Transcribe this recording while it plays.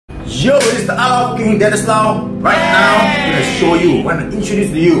Yo, it is the wahLAUwey King Dennis Lau. Right now, I'm gonna show you, I'm gonna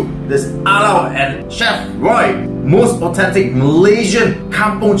introduce to you this wahLAUwey and Chef Roy, most authentic Malaysian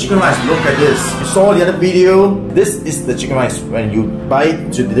Kampung chicken rice. Look at this. You saw the other video. This is the chicken rice when you buy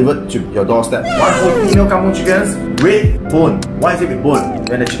it to deliver to your doorstep. One whole female Kampung chickens, red bone. Why is it with bone?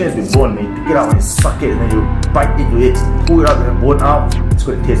 When the chicken is with bone, you pick it out and you suck it and then you bite into it, pull it out and the bone out. It's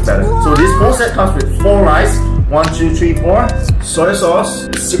going to taste better. So this whole set comes with 4 rice. 1, 2, 3, 4. Soy sauce,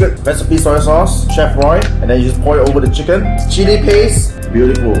 secret recipe soy sauce, Chef Roy, and then you just pour it over the chicken. Chili paste,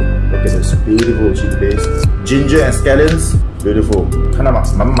 beautiful. Look at this, beautiful chili paste. Ginger and scallions, beautiful. Kind of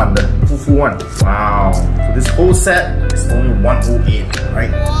man fufu one. Wow. So this whole set is only 108,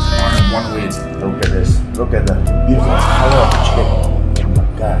 right? 108. Look at this. Look at the beautiful color of the chicken. Oh my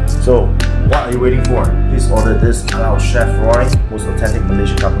god. So what are you waiting for? Please order this wahLAUwey Chef Roy, most authentic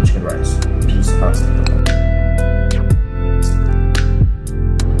Malaysian Kampung chicken rice. Peace out.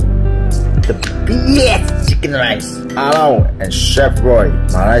 The best chicken rice， wahLAUwey and Chef Roy，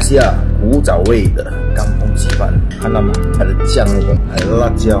 马来西亚古早味的干烹鸡饭，看到吗？它的酱油，还有辣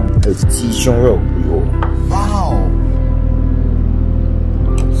椒，还有鸡胸肉，哎呦，哇哦！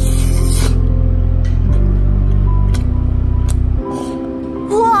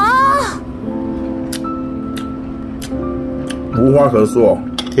哇！无话可说，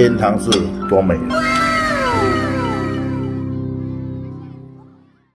天堂是多美。